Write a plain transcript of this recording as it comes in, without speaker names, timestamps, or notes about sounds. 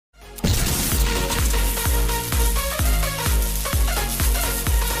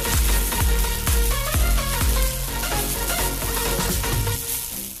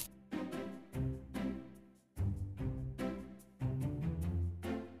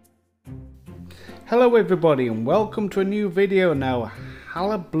Hello everybody and welcome to a new video now.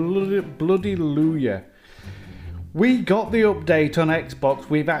 Hallelujah. We got the update on Xbox.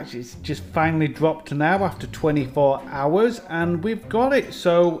 We've actually just finally dropped now after 24 hours and we've got it.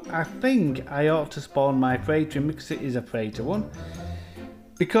 So I think I ought to spawn my freighter in because it is a freighter one.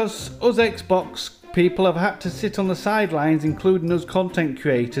 Because us Xbox people have had to sit on the sidelines, including us content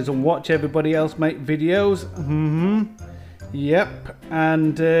creators, and watch everybody else make videos. Yep,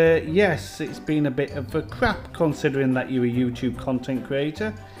 and yes, it's been a bit of a crap considering that you're a YouTube content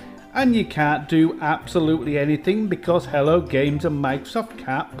creator and you can't do absolutely anything because Hello Games and Microsoft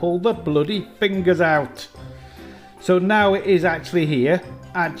can't pull the bloody fingers out. So now it is actually here,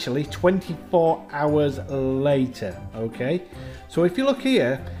 24 hours later, okay? So if you look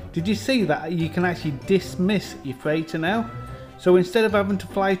here, did you see that you can actually dismiss your freighter now? So instead of having to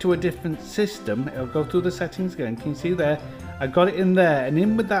fly to a different system, it'll go through the settings again. Can you see there? I got it in there, and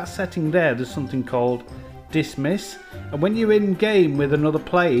in with that setting there's something called dismiss. And when you're in game with another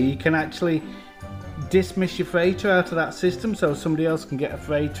player, you can actually dismiss your freighter out of that system so somebody else can get a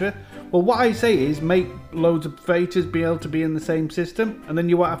freighter. Well, what I say is make loads of freighters be able to be in the same system, and then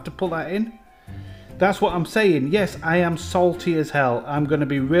you won't have to put that in. That's what I'm saying. Yes, I am salty as hell. I'm going to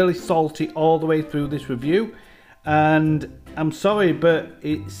be really salty all the way through this review. And I'm sorry, but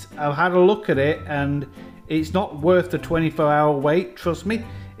I've had a look at it and it's not worth the 24-hour wait, trust me.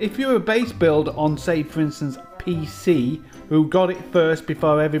 If you're a base build on, say, for instance, PC, who got it first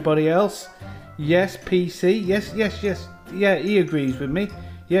before everybody else, yes, PC, yes, yeah, he agrees with me,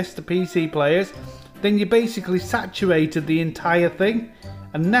 yes, the PC players, then you basically saturated the entire thing,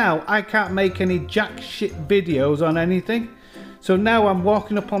 and now I can't make any jack shit videos on anything. So now I'm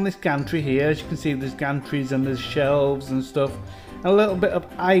walking up on this gantry here. As you can see, there's gantries and there's shelves and stuff. A little bit of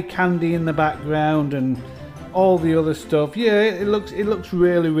eye candy in the background and all the other stuff. Yeah, it looks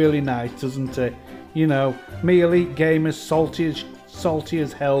really nice, doesn't it? You know, me elite gamers salty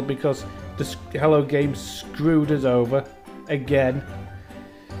as hell because the Hello Games screwed us over again.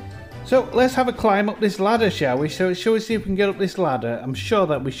 So let's have a climb up this ladder, shall we? So shall we see if we can get up this ladder? I'm sure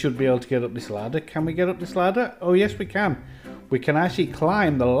that we should be able to get up this ladder. Can we get up this ladder? Oh yes, we can. We can actually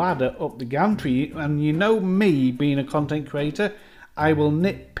climb the ladder up the gantry, and you know me being a content creator, I will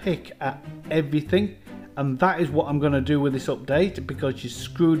nitpick at everything, and that is what I'm going to do with this update because you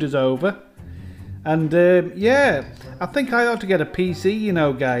screwed us over. And yeah, I think I ought to get a PC, you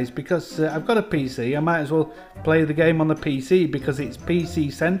know guys, because I've got a PC. I might as well play the game on the PC because it's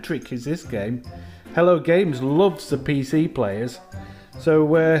PC centric is this game. Hello Games loves the PC players.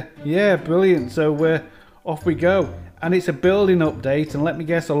 So yeah, brilliant. So off we go. And it's a building update, and let me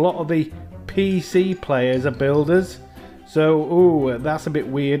guess, a lot of the PC players are builders. So, ooh, that's a bit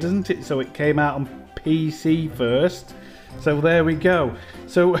weird, isn't it? So it came out on PC first. So there we go.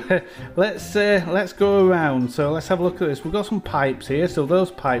 So let's go around. So let's have a look at this. We've got some pipes here. So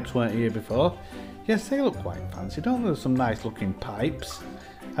those pipes weren't here before. Yes, they look quite fancy, don't they? There's some nice looking pipes.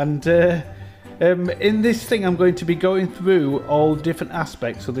 And in this thing, I'm going to be going through all different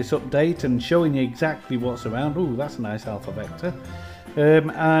aspects of this update and showing you exactly what's around. Ooh, that's a nice alpha vector.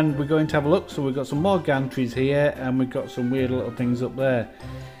 And we're going to have a look. So we've got some more gantries here, and we've got some weird little things up there.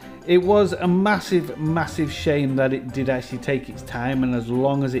 It was a massive shame that it did actually take its time and as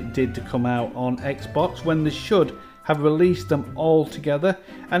long as it did to come out on Xbox when they should have released them all together.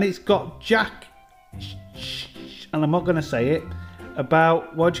 And it's got jack, and I'm not going to say it,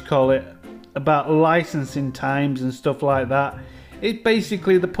 about, what do you call it, about licensing times and stuff like that. It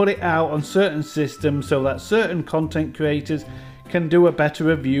basically, they put it out on certain systems so that certain content creators can do a better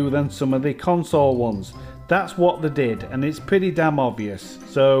review than some of the console ones. That's what they did, and it's pretty damn obvious.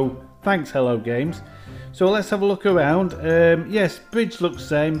 So thanks Hello Games. So let's have a look around. Yes, bridge looks the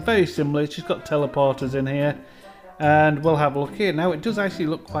same, very similar. It's just got teleporters in here, and we'll have a look here. Now it does actually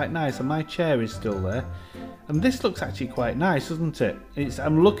look quite nice, and my chair is still there. And this looks actually quite nice, doesn't it?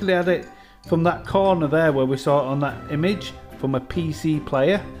 I'm looking at it from that corner there where we saw it on that image from a PC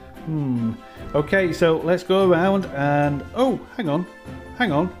player. Okay, so let's go around and oh, hang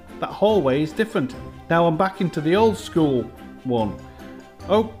on, that hallway is different. Now I'm back into the old school one.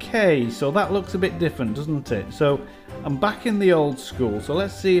 Okay, so that looks a bit different, doesn't it? So I'm back in the old school, so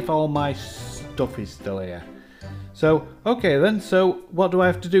let's see if all my stuff is still here. So okay then, so what do I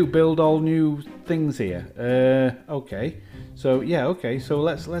have to do? Build all new things here. Okay, so yeah, okay, so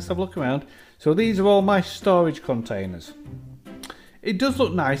let's have a look around. So these are all my storage containers. It does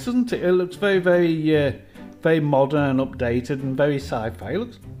look nice, doesn't it? It looks very modern and updated and very sci-fi.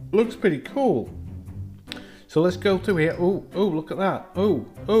 It looks pretty cool. So let's go through here. Oh, look at that. Oh,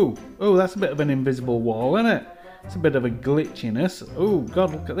 that's a bit of an invisible wall, isn't it? It's a bit of a glitchiness. Oh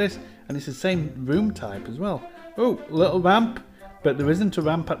god, look at this. And it's the same room type as well. Oh, little ramp. But there isn't a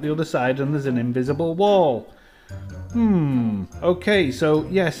ramp at the other side and there's an invisible wall. Okay, so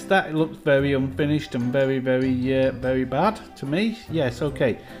yes, that looks very unfinished and very bad to me. Yes,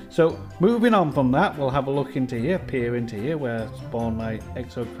 okay. So moving on from that, we'll have a look into here, peer into here where I spawn my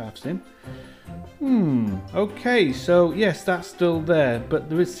exocrafts in. Okay, so yes, that's still there, but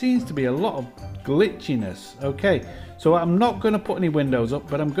there seems to be a lot of glitchiness. Okay, so I'm not going to put any windows up,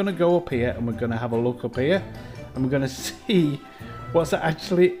 but I'm going to go up here and we're going to have a look up here and we're going to see what's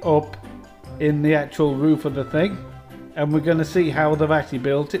actually up in the actual roof of the thing. And we're going to see how they've actually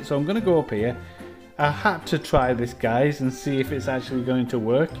built it. So I'm going to go up here. I had to try this, guys, and see if it's actually going to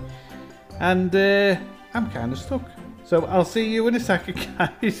work. And I'm kind of stuck. So I'll see you in a second,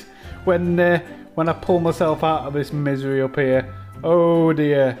 guys, when I pull myself out of this misery up here. Oh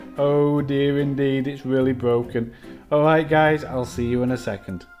dear indeed, it's really broken. Alright guys, I'll see you in a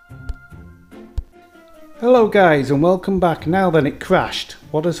second. Hello guys and welcome back. Now then, it crashed.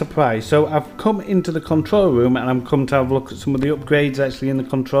 What a surprise. So I've come into the control room and I'm come to have a look at some of the upgrades actually in the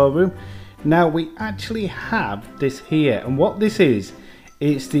control room. Now we actually have this here, and what this is,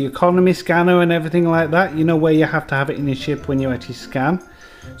 it's the economy scanner and everything like that, you know, where you have to have it in your ship when you actually scan.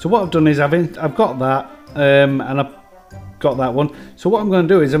 So what I've done is I've got that and I've got that one. So what I'm going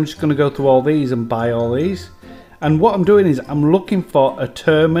to do is I'm just going to go through all these and buy all these. And what I'm doing is I'm looking for a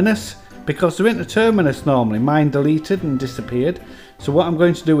terminus, because there isn't a terminus normally. Mine deleted and disappeared. So what I'm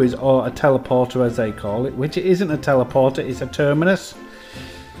going to do is, or a teleporter as they call it, which it isn't a teleporter, it's a terminus.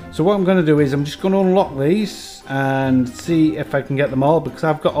 So what I'm going to do is I'm just going to unlock these and see if I can get them all, because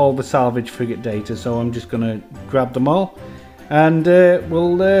I've got all the salvage frigate data. So I'm just going to grab them all and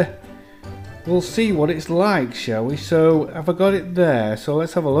we'll see what it's like, shall we? So have I got it there? So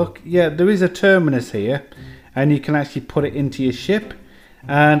let's have a look. Yeah, there is a terminus here and you can actually put it into your ship.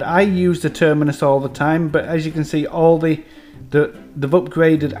 And I use the terminus all the time, but as you can see, all they've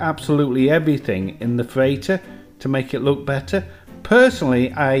upgraded absolutely everything in the freighter to make it look better.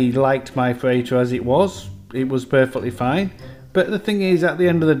 Personally, I liked my freighter as it was. It was perfectly fine. But the thing is, at the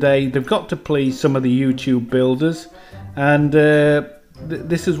end of the day, they've got to please some of the YouTube builders, and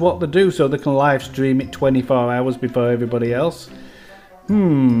this is what they do, so they can live stream it 24 hours before everybody else.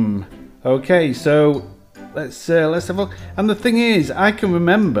 Okay, so let's have a look. And the thing is, I can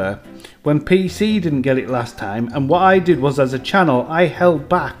remember when PC didn't get it last time, and what I did was, as a channel, I held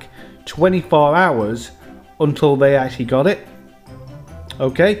back 24 hours until they actually got it.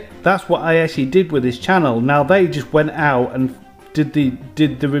 Okay, that's what I actually did with this channel. Now they just went out and did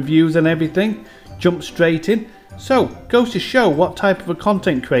the reviews and everything, jumped straight in. So goes to show what type of a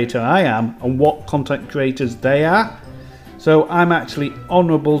content creator I am and what content creators they are. So I'm actually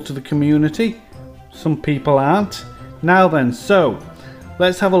honourable to the community. Some people aren't. Now then, so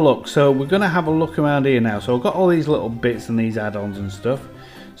let's have a look. So we're going to have a look around here now. So I've got all these little bits and these add-ons and stuff.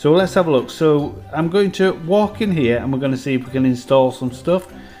 So let's have a look. So I'm going to walk in here and we're going to see if we can install some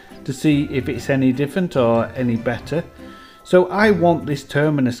stuff to see if it's any different or any better. So I want this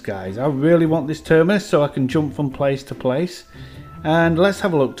terminus, guys. I really want this terminus so I can jump from place to place. And let's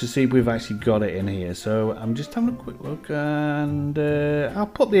have a look to see if we've actually got it in here. So I'm just having a quick look, and I'll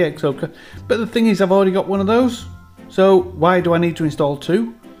put the exo. But the thing is, I've already got one of those. So why do I need to install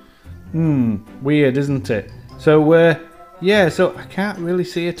two? Weird, isn't it? So yeah, so I can't really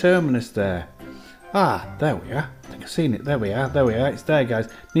see a terminus there. Ah, there we are. I think I've seen it. There we are. There we are. It's there, guys.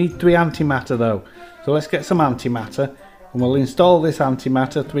 Need 3 antimatter though. So let's get some antimatter, and we'll install this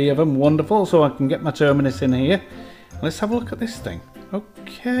antimatter, 3 of them. Wonderful. So I can get my terminus in here. Let's have a look at this thing.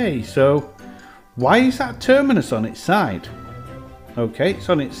 Okay, so why is that terminus on its side? Okay, it's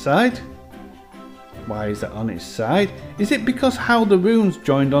on its side. Why is that on its side? Is it because how the runes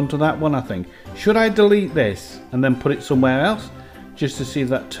joined onto that one, I think? Should I delete this and then put it somewhere else? Just to see if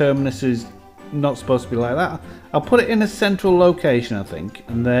that terminus is not supposed to be like that. I'll put it in a central location, I think.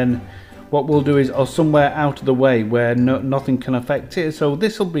 And then what we'll do is, or somewhere out of the way where nothing can affect it. So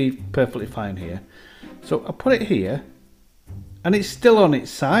this will be perfectly fine here. So I'll put it here. And it's still on its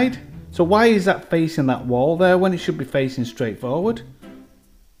side. So why is that facing that wall there when it should be facing straight forward?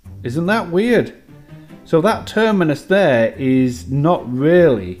 Isn't that weird? So that terminus there is not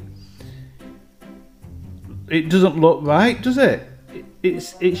really... It doesn't look right, does it?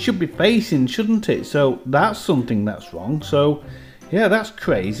 It should be facing, shouldn't it? So that's something that's wrong. So yeah, that's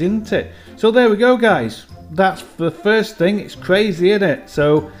crazy, isn't it? So there we go, guys. That's the first thing. It's crazy, isn't it?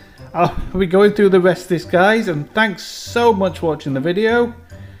 So I'll be going through the rest of this, guys, and thanks so much for watching the video,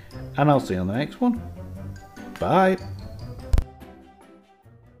 and I'll see you on the next one. Bye.